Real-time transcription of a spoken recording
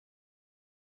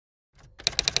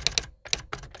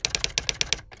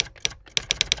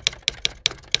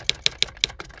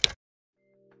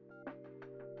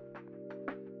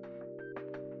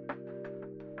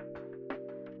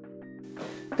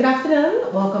Good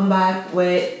afternoon, welcome back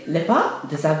with Lipa,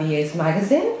 Deshabille's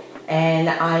magazine, and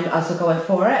I'm Asuka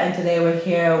Wefora, and today we're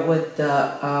here with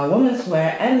the women's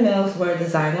wear and men's wear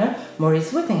designer,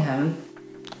 Maurice Whittingham.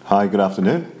 Hi, good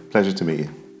afternoon, pleasure to meet you.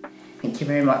 Thank you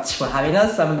very much for having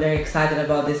us. I'm very excited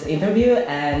about this interview,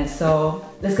 and so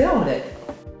let's get on with it.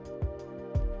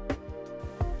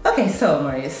 Okay, so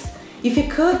Maurice, if you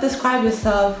could describe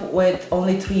yourself with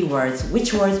only 3 words,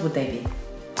 which words would they be?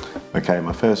 Okay,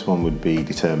 my first one would be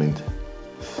determined.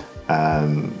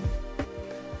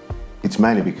 It's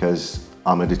mainly because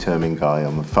I'm a determined guy,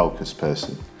 I'm a focused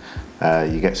person.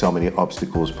 You get so many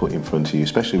obstacles put in front of you,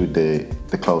 especially with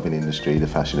the clothing industry, the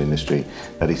fashion industry,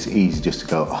 that it's easy just to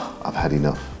go, oh, I've had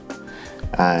enough.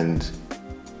 And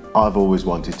I've always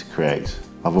wanted to create.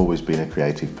 I've always been a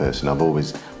creative person. I've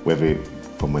always, whether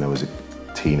from when I was a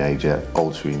teenager,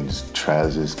 altering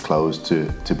trousers, clothes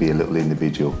to be a little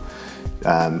individual.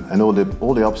 And all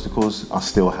the obstacles I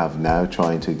still have now,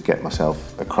 trying to get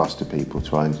myself across to people,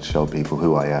 trying to show people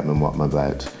who I am and what I'm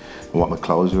about, and what my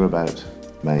clothes are about,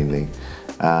 mainly.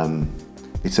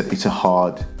 It's a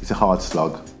hard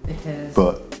slog. It is.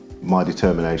 But my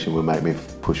determination will make me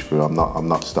push through. I'm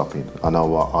not stopping. I know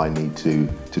what I need to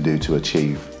do to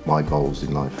achieve my goals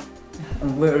in life.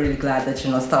 We're really glad that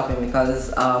you're not stopping,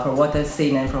 because from what I've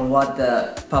seen and from what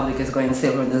the public is going to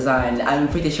see from design, I'm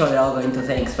pretty sure they're all going to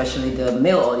think, especially the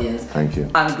male audience. Thank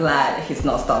you. I'm glad he's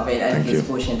not stopping and Thank he's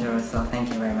you. pushing through, so thank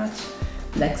you very much.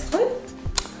 Next one?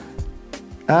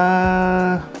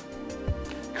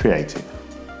 Creative.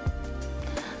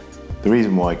 The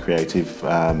reason why creative,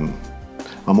 I'm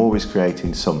always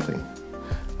creating something.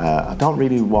 I don't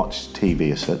really watch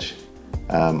TV as such.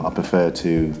 I prefer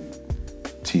to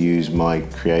use my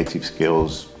creative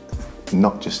skills,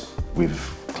 not just with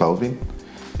clothing.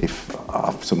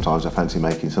 Sometimes I fancy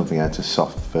making something out of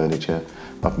soft furniture.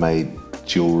 I've made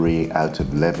jewellery out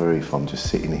of leather if I'm just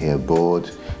sitting here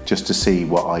bored, just to see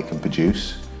what I can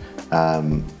produce,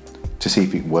 to see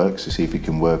if it works, to see if it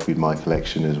can work with my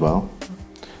collection as well.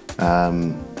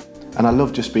 And I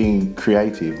love just being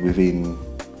creative within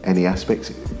any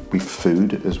aspects, with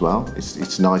food as well.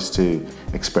 It's nice to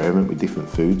experiment with different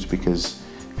foods, because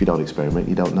if you don't experiment,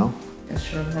 you don't know. That's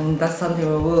true, and that's something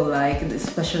we will like,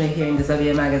 especially here in the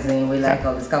Deshabille magazine. We like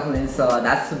all this coupling, so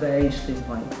that's a very interesting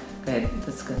point. Okay,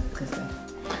 that's good.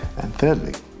 And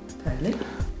thirdly, Thirdly?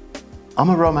 I'm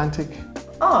a romantic.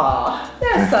 Oh,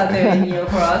 that's something new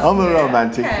for us. I'm a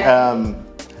romantic. Okay.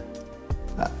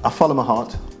 I follow my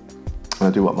heart, and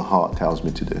I do what my heart tells me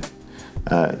to do.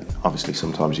 Obviously,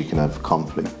 sometimes you can have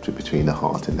conflict between the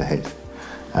heart and the head.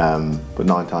 But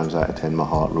 9 times out of 10, my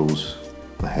heart rules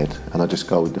my head, and I just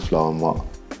go with the flow and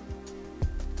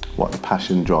what the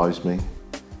passion drives me.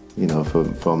 You know,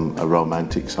 from a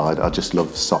romantic side, I just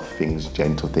love soft things,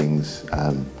 gentle things,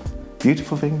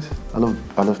 beautiful things. I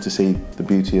love to see the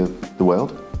beauty of the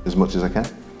world as much as I can.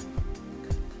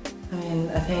 I mean,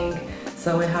 I think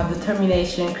so. We have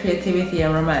determination, creativity,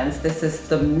 and romance. This is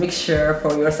the mixture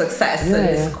for your success, and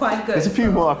it's quite good. There's a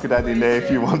few more I could add in there if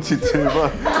you wanted to,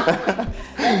 but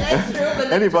that's true,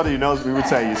 but anybody who knows me would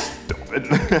say you're stupid.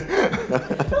 No,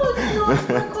 it's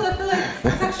not cool. I feel like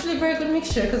it's actually a very good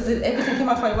mixture, because everything came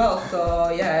out quite well. So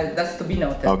yeah, that's to be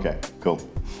noted. Okay, cool.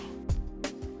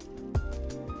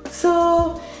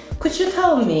 So, could you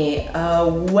tell me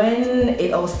when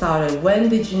it all started? When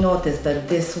did you notice that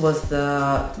this was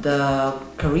the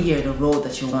career, the road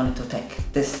that you wanted to take?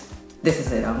 This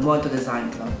is it. I'm going to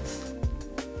design clothes.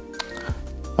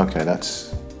 Okay,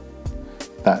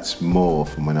 that's more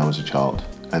from when I was a child,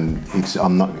 and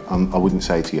I wouldn't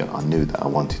say to you I knew that I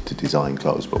wanted to design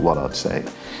clothes, but what I'd say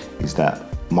is that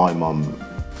my mum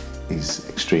is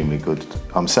extremely good.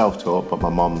 I'm self-taught, but my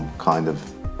mum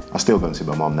I still go and see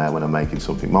my mum now when I'm making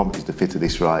something. Mum, is the fit of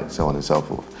this right? So on and so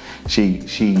forth. She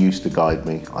used to guide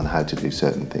me on how to do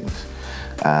certain things.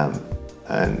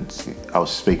 And I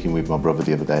was speaking with my brother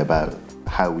the other day about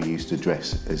how we used to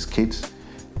dress as kids.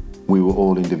 We were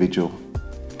all individual.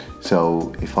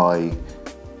 So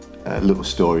a little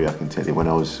story I can tell you, when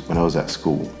I was at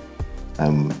school,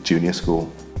 junior school,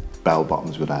 bell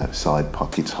bottoms without side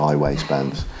pockets, high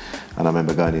waistbands. And I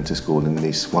remember going into school, and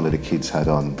one of the kids had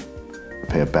on a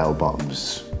pair of bell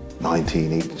bottoms,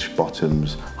 19-inch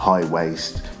bottoms, high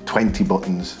waist, 20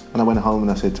 buttons. And I went home and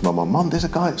I said to my mum, Mum, there's a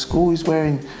guy at school who's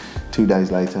wearing, 2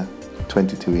 days later,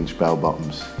 22-inch bell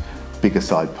bottoms, bigger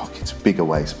side pockets, bigger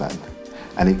waistband.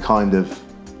 And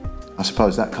I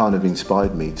suppose that kind of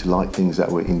inspired me to like things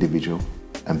that were individual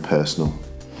and personal,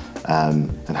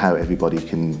 and how everybody you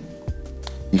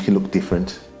can look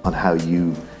different on how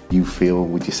you feel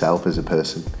with yourself as a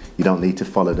person. You don't need to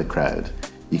follow the crowd.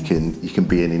 You can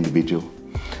be an individual.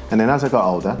 And then as I got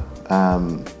older,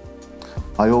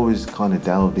 I always kind of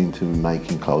delved into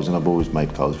making clothes, and I've always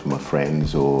made clothes for my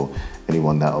friends or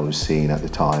anyone that I was seeing at the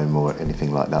time or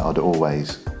anything like that. I'd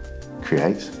always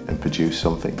create and produce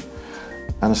something.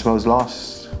 And I suppose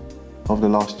over the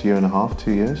last year and a half,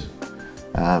 2 years,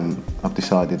 I've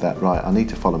decided that, right, I need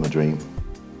to follow my dream.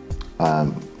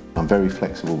 I'm very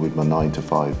flexible with my 9 to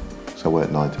 5, so I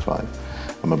work 9 to 5.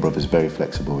 And my brother's very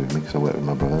flexible with me because I work with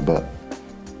my brother, but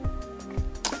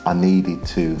I needed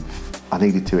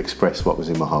to express what was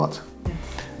in my heart,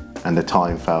 and the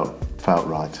time felt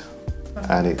right.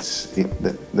 And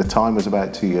the time was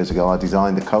about 2 years ago. I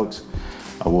designed the coat.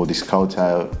 I wore this coat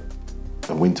out,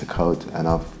 a winter coat, and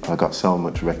I got so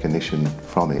much recognition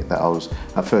from it that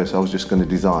at first I was just going to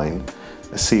design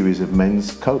a series of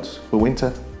men's coats for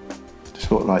winter. Just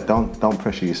thought, like, don't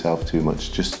pressure yourself too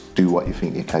much. Just do what you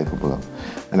think you're capable of.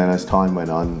 And then as time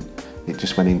went on, it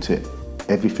just went into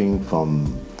everything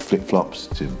from flip-flops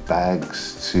to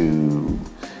bags to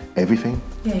everything.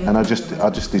 Yeah, and I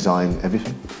just design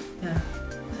everything. Yeah,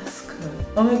 that's good.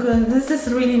 Oh my god, this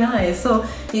is really nice. So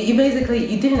you basically,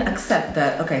 you didn't accept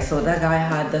that, okay, so that guy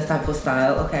had this type of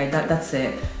style, okay, that's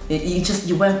it.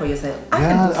 You went for yourself. I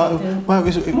can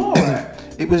do something more.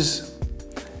 It was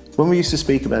when we used to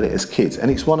speak about it as kids,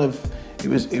 and it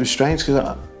was strange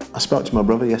because I spoke to my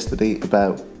brother yesterday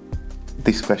about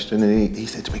this question, and he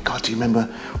said to me, God, do you remember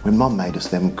when Mum made us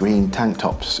them green tank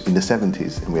tops in the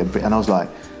 70s? And I was like,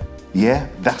 yeah,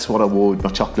 that's what I wore with my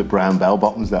chocolate brown bell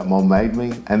bottoms that Mum made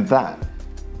me. And that,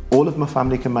 all of my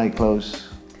family can make clothes,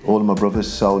 all of my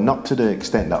brothers sew, not to the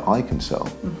extent that I can sew,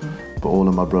 but all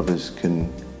of my brothers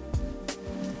can,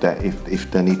 that if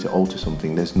they need to alter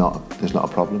something, there's not a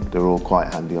problem. They're all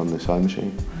quite handy on the sewing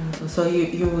machine. So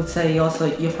you would say also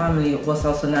your family was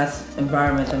also a nice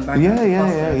environment and background?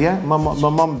 Yeah. My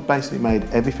mum basically made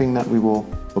everything that we wore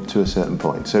up to a certain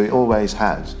point. So it always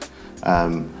has.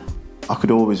 I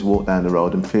could always walk down the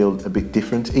road and feel a bit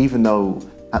different, even though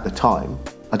at the time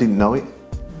I didn't know it.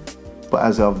 But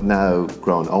as I've now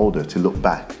grown older, to look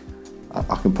back,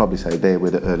 I can probably say they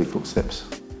were the early footsteps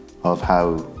of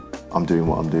how I'm doing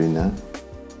what I'm doing now.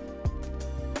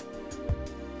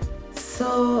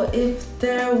 So if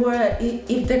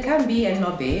there can be and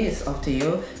not be, it's up to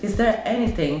you, is there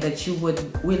anything that you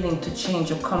would willing to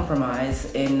change or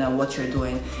compromise in what you're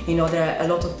doing? You know, there are a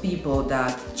lot of people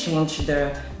that change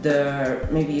their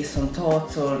maybe some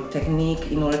thoughts or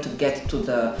technique in order to get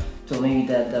to maybe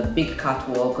the big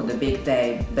catwalk or the big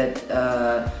day, but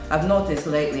I've noticed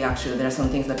lately actually there are some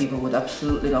things that people would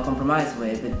absolutely not compromise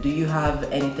with. But do you have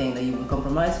anything that you would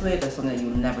compromise with, or something that you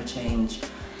will never change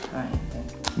or anything?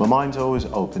 My mind's always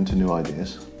open to new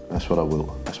ideas. That's what I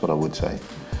would say.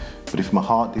 But if my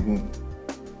heart didn't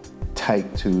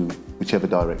take to whichever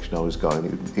direction I was going,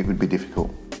 it would be difficult,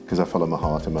 because I follow my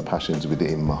heart and my passion's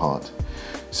within my heart.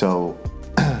 So,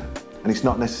 and it's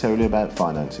not necessarily about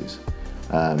finances.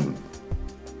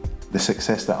 The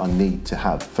success that I need to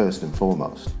have first and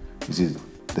foremost is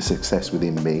the success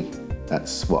within me.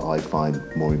 That's what I find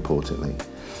more importantly.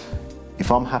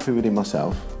 If I'm happy within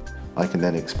myself, I can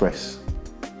then express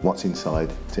what's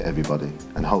inside to everybody,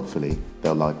 and hopefully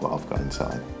they'll like what I've got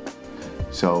inside.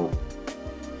 So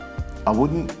I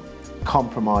wouldn't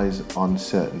compromise on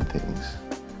certain things,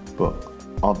 but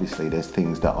obviously there's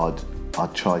things that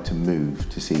I'd try to move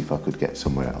to see if I could get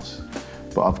somewhere else.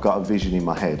 But I've got a vision in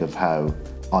my head of how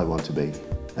I want to be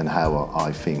and how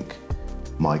I think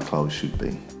my clothes should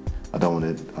be. I don't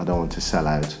want to sell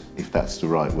out, if that's the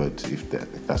right word, if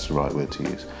that's the right word to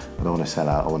use. I don't want to sell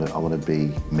out. I want to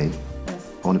be me. Yes.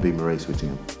 I want to be Maurice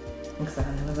Whittingham.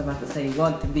 Exactly. I was about to say you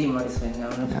want to be Maurice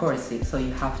Whittingham, and of course, so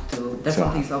you have to. There's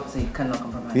some things obviously you cannot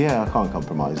compromise. Yeah, I can't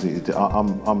compromise.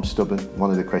 I'm stubborn.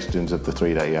 One of the questions of the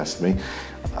 3 that he asked me,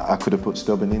 I could have put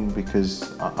stubborn in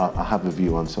because I have a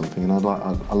view on something, and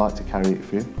I like to carry it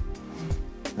through,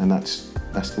 and that's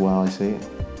the way I see it.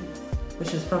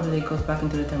 Which is probably goes back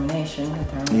into determination.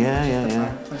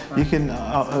 Yeah. You can.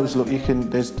 Look,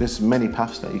 there's many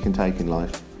paths that you can take in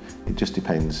life. It just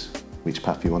depends which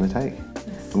path you want to take,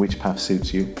 yes, and which path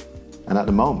suits you. And at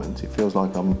the moment, it feels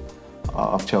like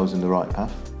I've chosen the right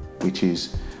path, which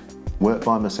is work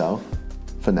by myself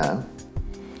for now.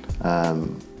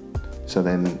 So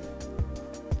then,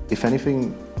 if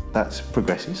anything that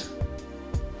progresses,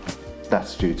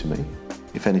 that's due to me.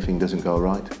 If anything doesn't go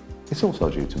right, it's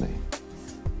also due to me.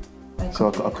 So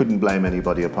I couldn't blame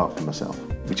anybody apart from myself,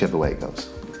 whichever way it goes.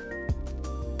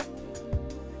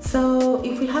 So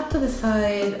if we had to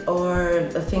decide or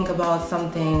think about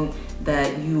something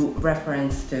that you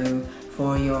reference to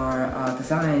for your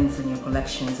designs and your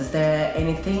collections, is there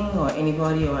anything or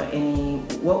anybody or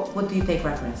what do you take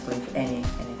reference to, if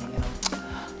anything?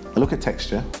 I look at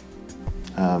texture.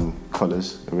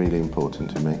 Colours are really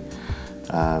important to me.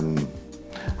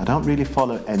 I don't really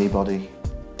follow anybody.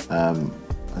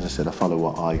 As I said, I follow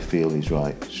what I feel is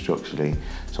right structurally.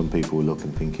 Some people will look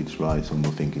and think it's right, some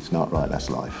will think it's not right. That's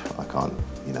life. I can't,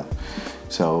 you know.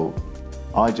 So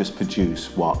I just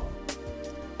produce what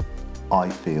I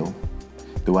feel.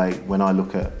 The way, when I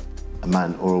look at a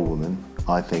man or a woman,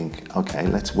 I think, okay,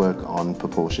 let's work on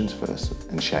proportions first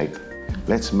and shape.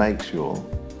 Let's make sure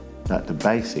that the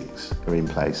basics are in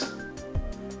place,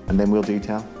 and then we'll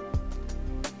detail.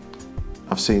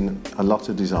 I've seen a lot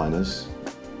of designers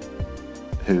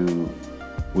who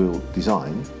will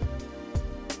design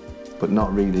but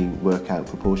not really work out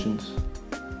proportions.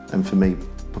 And for me,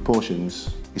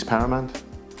 proportions is paramount.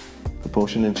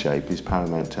 Proportion and shape is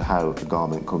paramount to how a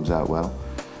garment comes out well.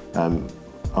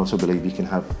 I also believe you can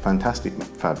have fantastic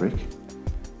fabric.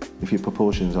 If your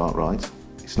proportions aren't right,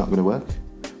 it's not going to work.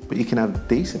 But you can have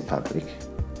decent fabric,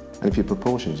 and if your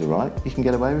proportions are right, you can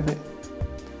get away with it.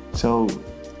 So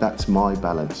that's my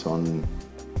balance on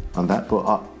that.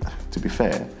 But to be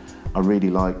fair, I really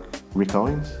like Rick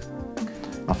Owens.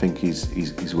 I think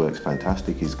his work's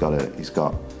fantastic. He's got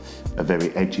a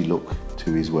very edgy look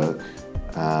to his work,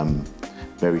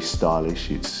 very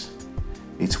stylish.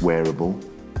 It's wearable,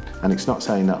 and it's not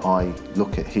saying that I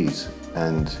look at his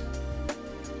and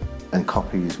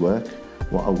copy his work.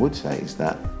 What I would say is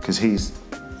that, because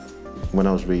when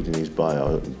I was reading his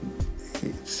bio,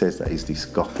 it says that he's this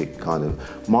gothic kind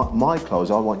of, my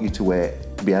clothes I want you to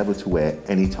be able to wear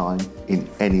anytime, in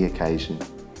any occasion.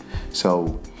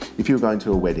 So if you were going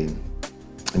to a wedding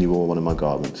and you wore one of my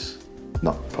garments,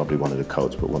 not probably one of the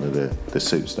coats, but one of the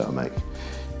suits that I make,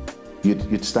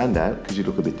 you'd stand out because you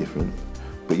look a bit different,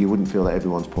 but you wouldn't feel that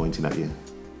everyone's pointing at you.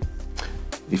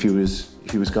 If you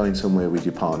was going somewhere with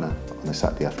your partner on a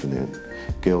Saturday afternoon,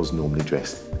 girls normally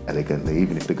dress elegantly,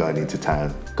 even if they're going into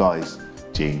town. Guys,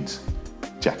 jeans,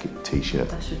 jacket, t-shirt.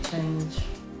 That should change.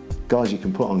 Guys, you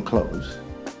can put on clothes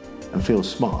and feel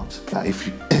smart. That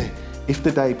if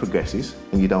the day progresses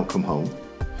and you don't come home,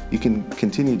 you can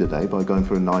continue the day by going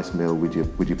for a nice meal with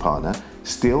your partner,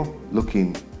 still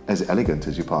looking as elegant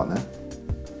as your partner,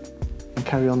 and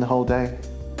carry on the whole day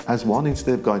as one,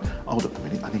 instead of going, hold up a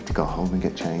minute, I need to go home and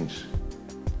get changed.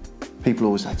 People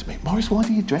always say to me, Maurice, why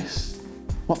do you dress?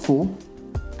 What for?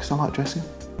 Because I like dressing.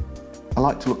 I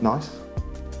like to look nice.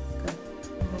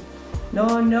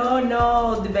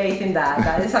 No debating that.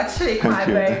 That is actually quite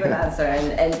a very good answer,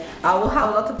 and I will have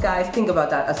a lot of guys think about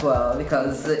that as well,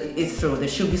 because it's true, there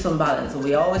should be some balance.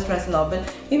 We always dressing up,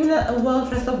 but even a well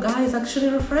dressed up guy is actually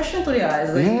refreshing to the eyes.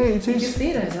 Like, yeah, it is. You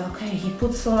see that, okay, he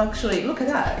puts some, actually, look at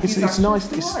that. It's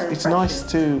nice. It's nice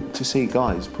to see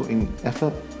guys putting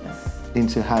effort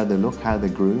into how they look, how they're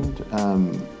groomed,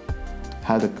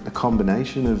 how the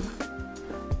combination of.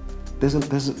 There's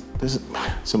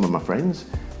some of my friends,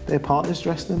 their partners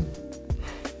dress them.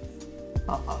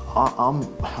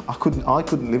 I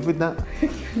couldn't live with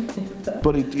that.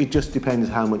 But it just depends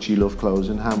how much you love clothes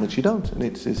and how much you don't. And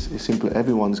it's simple.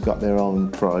 Everyone's got their own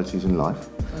priorities in life,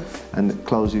 and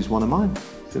clothes is one of mine.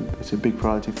 It's a big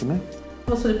priority for me.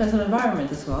 It also depends on the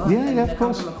environment as well. Yeah, of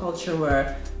course. I come from a culture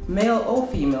where male or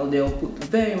female, they'll put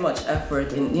very much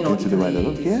effort in, you know, into the way they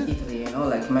look. Yeah. Italy, you know,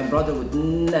 like my brother would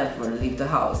never leave the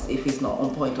house if he's not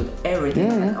on point with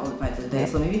everything all the time today.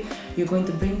 So maybe you're going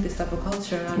to bring this type of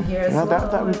culture around here as well.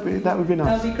 That would be nice.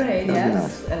 That would be great,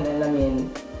 yes. And then, I mean,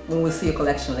 when we see a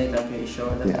collection later, I'm pretty sure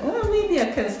that well, maybe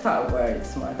I can start wearing it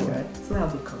smart, right? So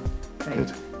that'll be cool. Right?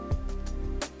 Good.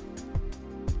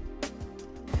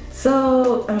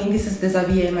 So, I mean, this is the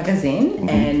Xavier magazine,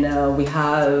 and we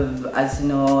have, as you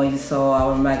know, you saw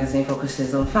our magazine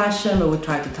focuses on fashion, but we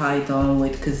try to tie it on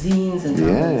with cuisines and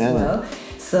travel as well.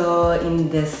 So, in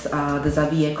this, the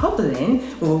Xavier coupling,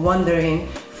 we were wondering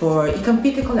you can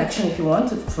pick a collection if you want,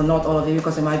 for not all of it,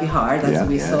 because it might be hard, as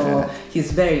we saw,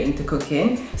 he's very into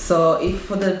cooking. So, if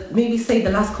for maybe say the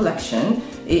last collection,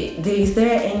 is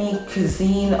there any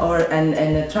cuisine or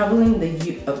a traveling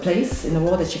a place in the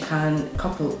world that you can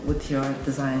couple with your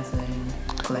designs and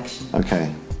collection?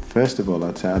 Okay, first of all,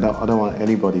 I'd say I don't want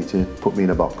anybody to put me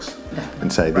in a box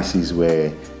and say this is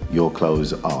where your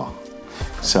clothes are.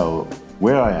 So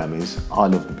where I am is I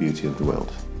love the beauty of the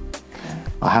world.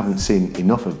 I haven't seen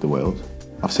enough of the world.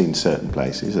 I've seen certain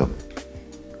places.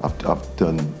 I've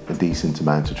done a decent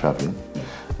amount of travelling.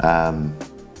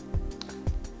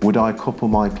 Would I couple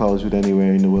my clothes with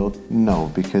anywhere in the world?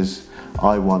 No, because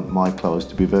I want my clothes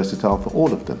to be versatile for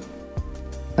all of them,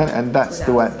 and that's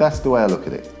the way I look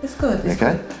at it. It's good.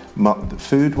 Okay.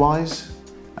 Food-wise,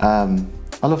 I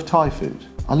love Thai food.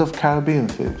 I love Caribbean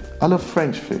food. I love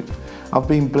French food. I've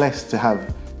been blessed to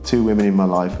have two women in my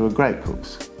life who are great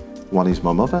cooks. One is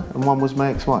my mother and one was my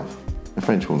ex-wife, a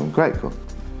French woman, great cook.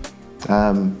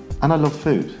 And I love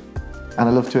food and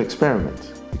I love to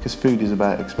experiment because food is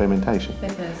about experimentation.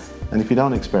 It is. And if you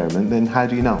don't experiment, then how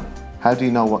do you know? How do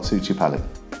you know what suits your palate?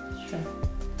 Sure.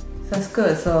 So that's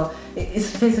good. So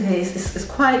it's basically, it's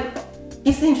quite,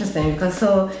 it's interesting because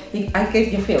so I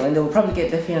get your feeling, they will probably get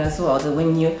the feeling as well that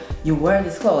when you wear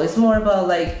this clothes, it's more about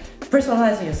like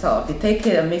personalizing yourself. You take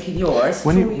it and make it yours.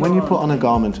 When you put on a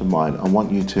garment of mine, I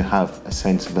want you to have a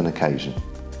sense of an occasion.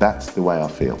 That's the way I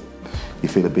feel. You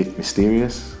feel a bit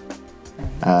mysterious,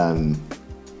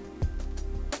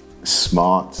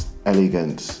 smart,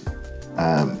 elegant,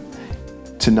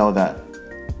 to know that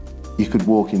you could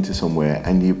walk into somewhere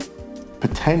and you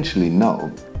potentially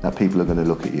know that people are going to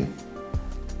look at you.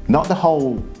 Not the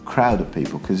whole crowd of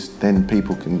people, because then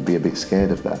people can be a bit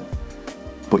scared of that.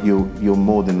 But you'll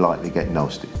more than likely get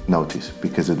noticed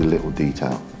because of the little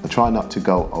detail. I try not to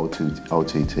go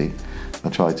OTT. I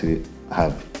try to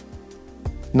have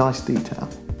nice detail,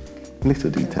 little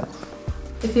details.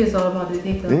 It is all about the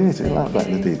details. It is all about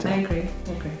the details. I agree.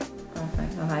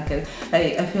 Perfect. I like it.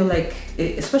 I feel like,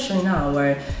 especially now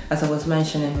where, as I was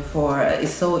mentioning before,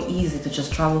 it's so easy to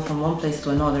just travel from one place to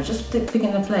another, just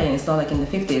picking a plane. It's not like in the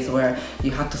 50s where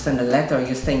you had to send a letter,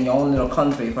 you stay in your own little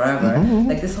country forever. Mm-hmm.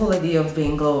 Like this whole idea of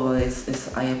being global is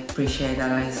I appreciate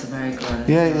that, and it's very good.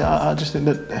 Yeah, I just think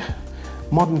that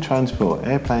modern transport,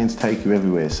 airplanes take you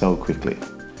everywhere so quickly.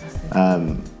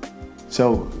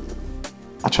 So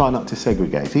I try not to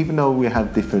segregate, even though we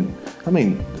have different, I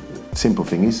mean, simple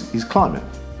thing is climate.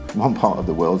 One part of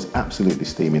the world's absolutely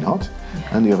steaming hot,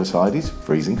 and the other side is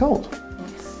freezing cold.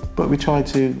 Yes. But we try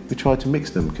to mix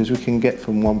them because we can get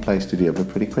from one place to the other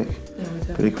pretty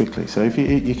quickly. So if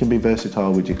you can be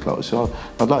versatile with your clothes. So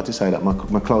I'd like to say that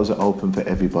my clothes are open for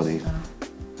everybody.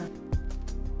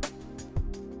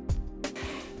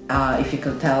 If you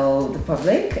could tell the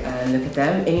public and look at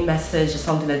them, any message or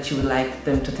something that you would like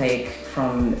them to take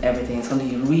from everything, something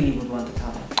you really would want to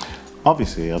tell them?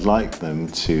 Obviously, I'd like them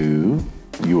to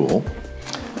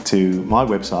my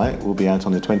website will be out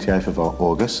on the 28th of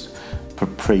August for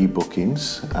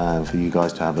pre-bookings for you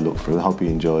guys to have a look through. I hope you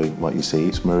enjoy what you see.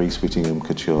 It's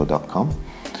MauriceWhittinghamCouture.com.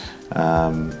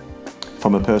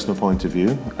 From a personal point of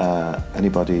view,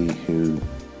 anybody who,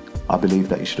 I believe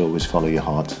that you should always follow your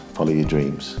heart, follow your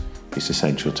dreams. It's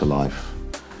essential to life.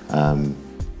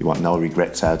 You want no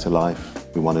regrets out of life.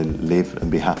 We want to live and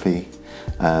be happy.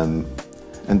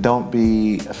 And don't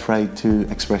be afraid to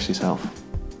express yourself.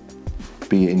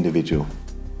 Be an individual.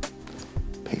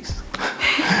 Peace.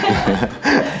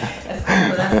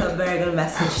 That's a very good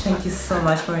message. Thank you so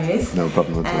much, Maurice. No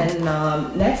problem at all.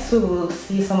 And next we will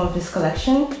see some of his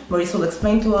collection. Maurice will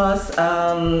explain to us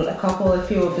a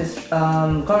few of his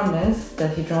garments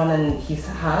that he drawn and he's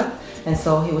had. And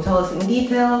so he will tell us in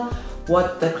detail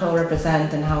what the clothes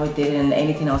represent and how it did and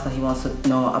anything else that he wants to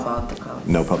know about the clothes.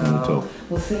 No problem at all.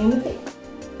 We'll see you in the video.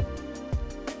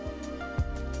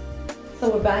 So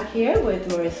we're back here with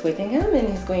Maurice Whittingham, and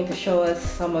he's going to show us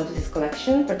some of his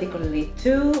collection, particularly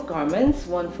two garments,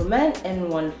 one for men and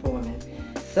one for women.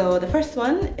 So the first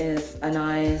one is a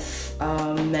nice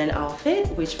men outfit,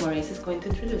 which Maurice is going to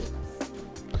introduce us.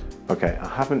 Okay, I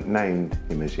haven't named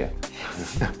him as yet,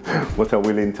 but I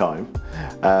will in time.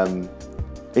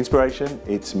 Inspiration,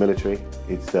 it's military,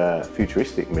 it's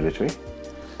futuristic military.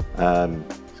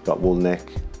 It's got wool neck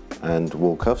and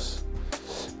wool cuffs.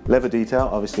 Leather detail,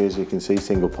 obviously, as you can see,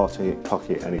 single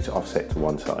pocket, and it's offset to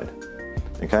one side.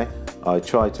 Okay, I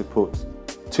try to put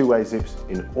two-way zips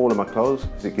in all of my clothes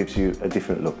because it gives you a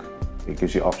different look. It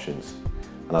gives you options,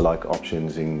 and I like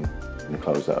options in the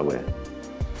clothes that I wear.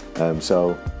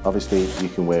 So obviously you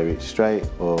can wear it straight,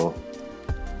 or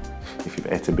if you've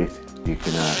ate a bit, you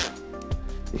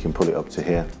can pull it up to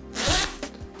here.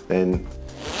 Then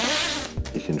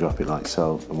you can drop it like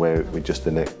so and wear it with just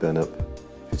the neck done up.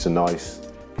 It's a nice.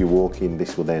 If you walk in,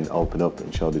 this will then open up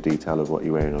and show the detail of what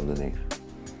you're wearing underneath.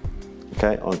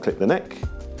 Okay, unclip the neck,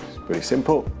 it's pretty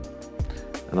simple.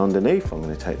 And underneath, I'm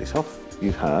going to take this off,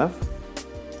 you have,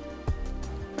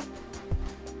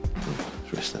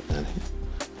 let's rest that down here.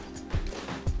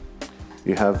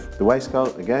 You have the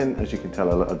waistcoat, again, as you can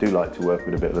tell, I do like to work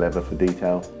with a bit of leather for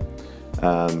detail.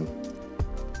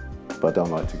 But I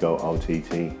don't like to go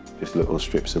OTT, just little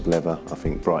strips of leather, I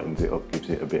think brightens it up, gives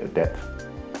it a bit of depth.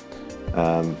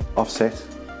 Offset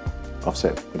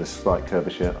with a slight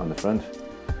curvature on the front.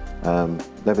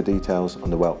 Leather details on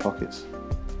the welt pockets,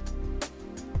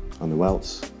 on the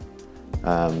welts.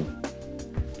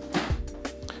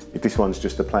 If this one's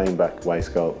just a plain back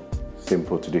waistcoat,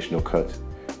 simple traditional cut,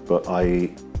 but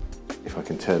if I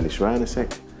can turn this around a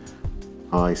sec,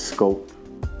 I sculpt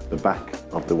the back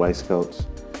of the waistcoat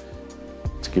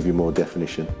to give you more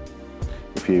definition.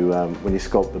 If you, when you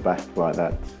sculpt the back like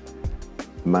that,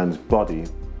 the man's body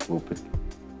will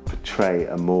portray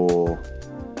a more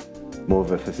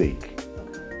of a physique.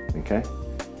 Okay?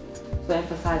 So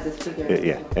emphasizes figure.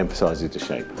 Yeah, emphasizes the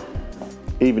shape.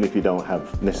 Even if you don't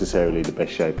have necessarily the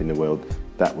best shape in the world,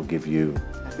 that will give you.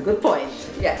 That's a good point.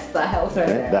 Yes, that helps right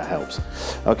there. That helps.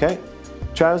 Okay,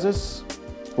 trousers.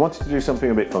 Wanted to do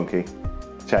something a bit funky,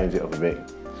 change it up a bit.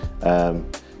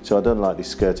 So I don't like this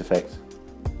skirt effect.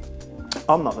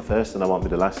 I'm not the first and I won't be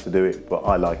the last to do it, but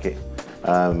I like it.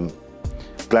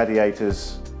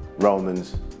 Gladiators,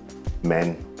 Romans,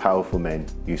 men, powerful men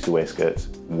used to wear skirts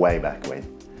way back when.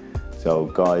 So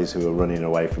guys who are running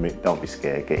away from it, don't be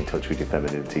scared, get in touch with your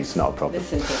femininity, it's not a problem.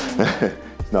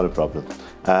 It's not a problem.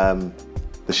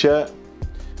 The shirt,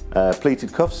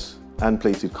 pleated cuffs and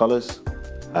pleated collars.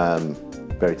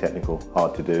 Very technical,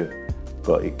 hard to do,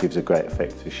 but it gives a great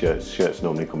effect to shirts. Shirts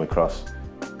normally come across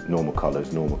normal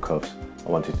collars, normal cuffs. I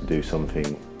wanted to do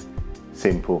something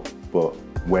simple but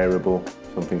wearable,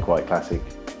 something quite classic.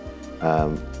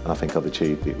 And I think I've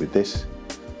achieved it with this.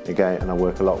 Again, and I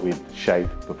work a lot with shape,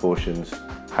 proportions,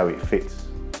 how it fits,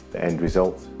 the end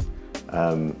result.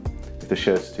 If the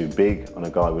shirt's too big on a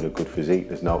guy with a good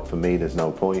physique, for me, there's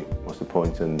no point. What's the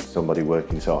point in somebody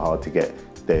working so hard to get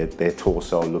their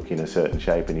torso looking a certain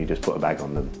shape and you just put a bag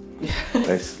on them?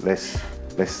 Let's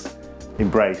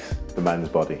embrace the man's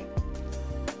body.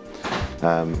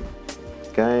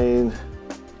 Again,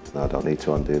 no, I don't need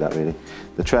to undo that really.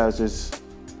 The trousers,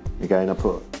 again, I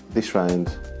put this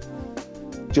round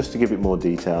just to give it more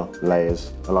detail,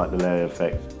 layers. I like the layer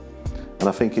effect. And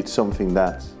I think it's something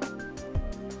that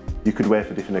you could wear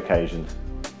for different occasions.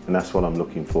 And that's what I'm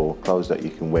looking for, clothes that you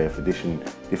can wear for different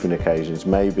occasions.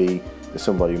 Maybe there's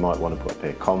somebody who might want to put a pair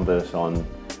of Converse on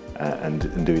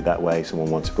and do it that way. Someone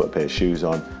wants to put a pair of shoes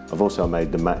on. I've also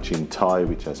made the matching tie,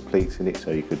 which has pleats in it,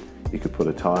 so you could put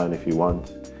a tie on if you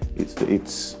want.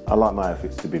 I like my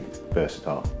outfits to be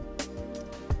versatile.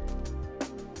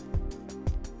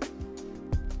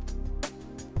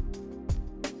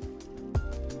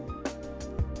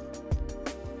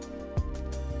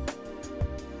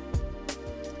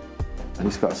 And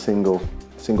it's got a single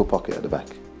pocket at the back.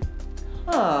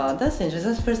 Oh, that's interesting.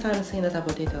 That's the first time I've seen that type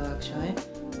of detail actually.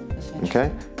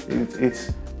 Okay,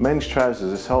 it's men's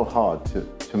trousers are so hard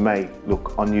to make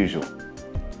look unusual.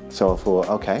 So I thought,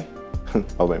 okay,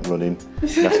 I went running.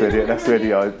 That's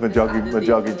where my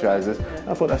jogging trousers.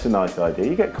 I thought that's a nice idea.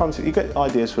 You get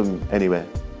ideas from anywhere.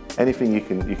 Anything you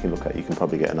can look at, you can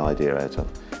probably get an idea out of.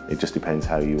 It just depends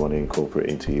how you want to incorporate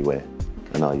it into your wear.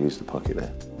 And I use the pocket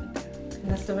there.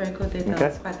 That's a very good detail. Okay.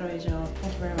 It's quite original.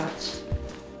 Thank you very much.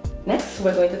 Next,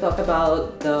 we're going to talk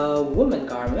about the woman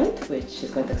garment, which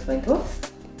she's going to explain to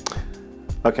us.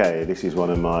 Okay, this is one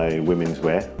of my women's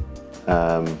wear.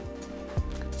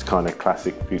 It's kind of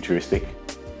classic, futuristic.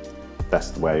 That's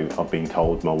the way I've been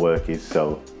told my work is,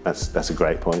 so that's a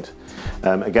great point.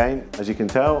 Again, as you can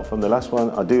tell from the last one,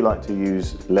 I do like to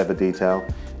use leather detail.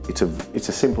 It's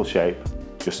a simple shape,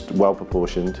 just well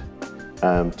proportioned.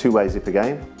 Two-way zip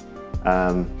again.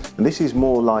 And this is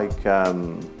more like,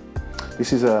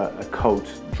 this is a coat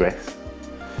dress.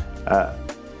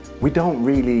 We don't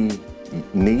really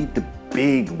need the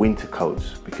big winter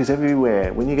coats because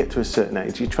everywhere, when you get to a certain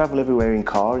age, you travel everywhere in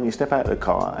car and you step out of the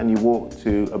car and you walk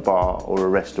to a bar or a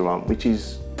restaurant, which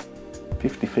is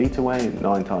 50 feet away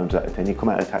 9 times out of 10. You come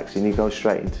out of a taxi and you go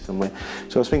straight into somewhere.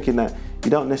 So I was thinking that you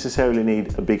don't necessarily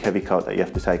need a big heavy coat that you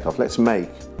have to take off. Let's make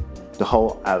the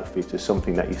whole outfit is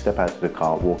something that you step out of the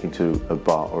car, walk into a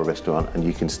bar or a restaurant and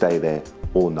you can stay there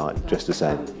all night just the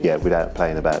same, yeah, without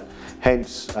playing about.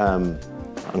 Hence, I'm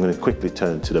going to quickly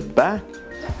turn to the back.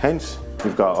 Hence,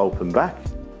 we've got open back,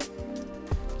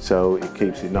 so it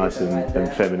keeps it nice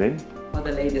and feminine. Oh,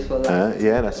 the ladies will like.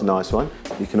 Yeah, that's a nice one.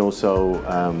 You can also,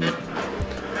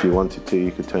 if you wanted to,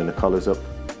 you could turn the collars up.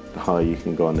 The higher you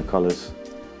can go on the collars,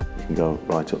 you can go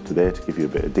right up to there to give you a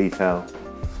bit of detail.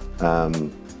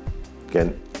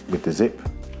 Again, with the zip,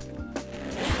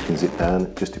 you can zip down.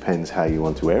 It just depends how you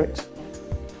want to wear it.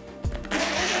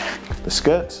 The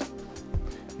skirt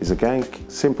is again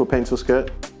simple pencil skirt,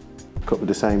 cut with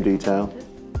the same detail.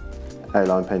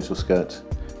 A-line pencil skirt,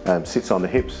 sits on the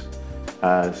hips,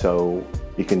 so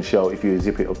you can show, if you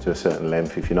zip it up to a certain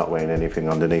length, if you're not wearing anything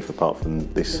underneath apart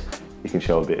from this, you can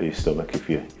show a bit of your stomach if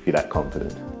you're that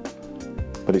confident.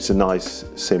 But it's a nice,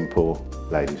 simple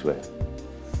ladies' wear.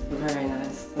 Very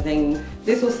nice. I think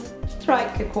this will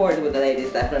strike a chord with the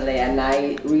ladies definitely, and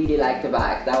I really like the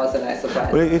back. That was a nice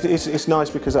surprise. Well, it's nice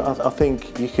because I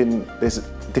think you can, there's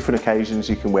different occasions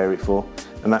you can wear it for.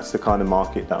 And that's the kind of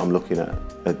market that I'm looking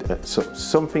at.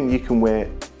 Something you can wear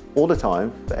all the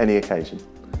time for any occasion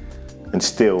and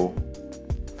still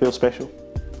feel special.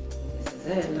 This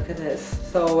is it, look at this.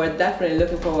 So we're definitely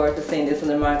looking forward to seeing this on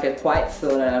the market quite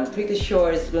soon, and I'm pretty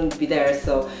sure it's going to be there.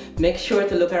 So make sure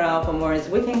to look around for Maurice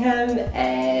Whittingham,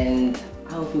 and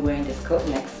I'll be wearing this coat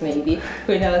next maybe.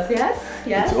 Who knows, yes?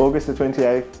 Yes? It's August the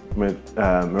 28th with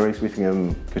Maurice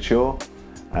Whittingham Couture.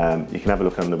 You can have a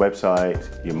look on the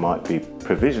website. You might be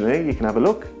provisionally, you can have a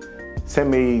look.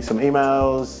 Send me some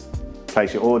emails,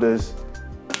 place your orders,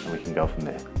 and we can go from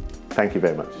there. Thank you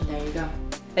very much. There you go.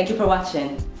 Thank you for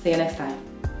watching. See you next time.